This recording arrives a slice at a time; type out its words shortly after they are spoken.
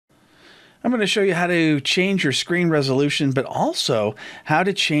I'm going to show you how to change your screen resolution, but also how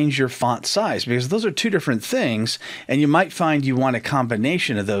to change your font size, because those are two different things, and you might find you want a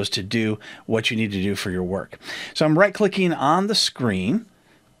combination of those to do what you need to do for your work. So I'm right-clicking on the screen,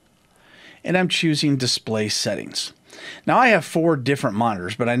 and I'm choosing Display Settings. Now I have 4 different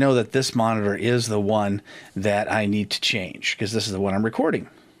monitors, but I know that this monitor is the one that I need to change, because this is the one I'm recording.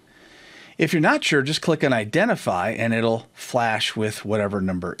 If you're not sure, just click on Identify, and it'll flash with whatever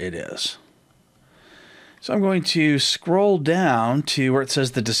number it is. So I'm going to scroll down to where it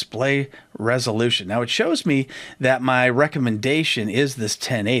says the display resolution. Now it shows me that my recommendation is this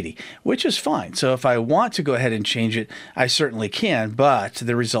 1080, which is fine. So if I want to go ahead and change it, I certainly can, but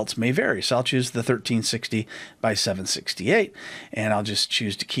the results may vary. So I'll choose the 1360 by 768, and I'll just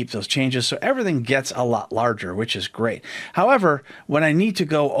choose to keep those changes. So everything gets a lot larger, which is great. However, when I need to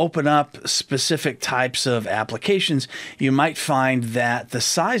go open up specific types of applications, you might find that the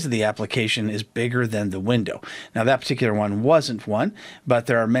size of the application is bigger than the window. Now that particular one wasn't one, but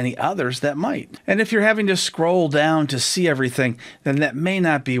there are many others that might. And if you're having to scroll down to see everything, then that may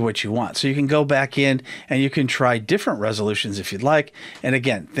not be what you want. So you can go back in and you can try different resolutions if you'd like. And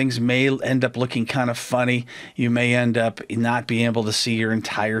again, things may end up looking kind of funny. You may end up not being able to see your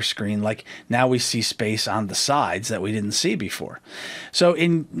entire screen. Like now we see space on the sides that we didn't see before. So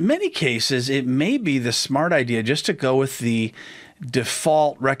in many cases, it may be the smart idea just to go with the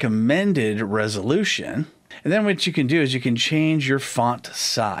default recommended resolution. And then what you can do is you can change your font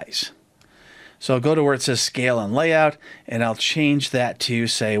size. So I'll go to where it says Scale and Layout, and I'll change that to,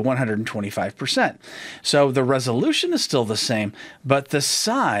 say, 125%. So the resolution is still the same, but the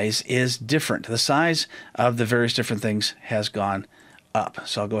size is different. The size of the various different things has gone up.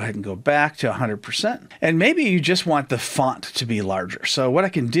 So I'll go ahead and go back to 100%. And maybe you just want the font to be larger. So what I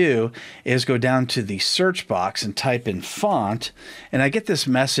can do is go down to the search box and type in font, and I get this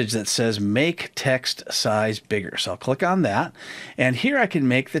message that says make text size bigger. So I'll click on that, and here I can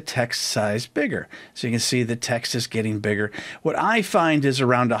make the text size bigger. So you can see the text is getting bigger. What I find is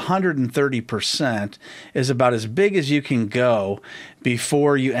around 130% is about as big as you can go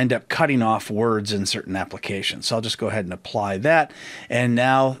before you end up cutting off words in certain applications. So I'll just go ahead and apply that. And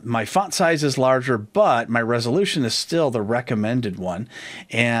now my font size is larger, but my resolution is still the recommended one.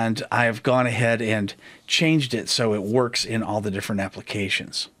 And I've gone ahead and changed it so it works in all the different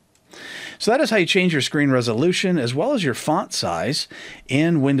applications. So that is how you change your screen resolution as well as your font size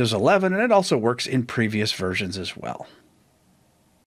in Windows 11, and it also works in previous versions as well.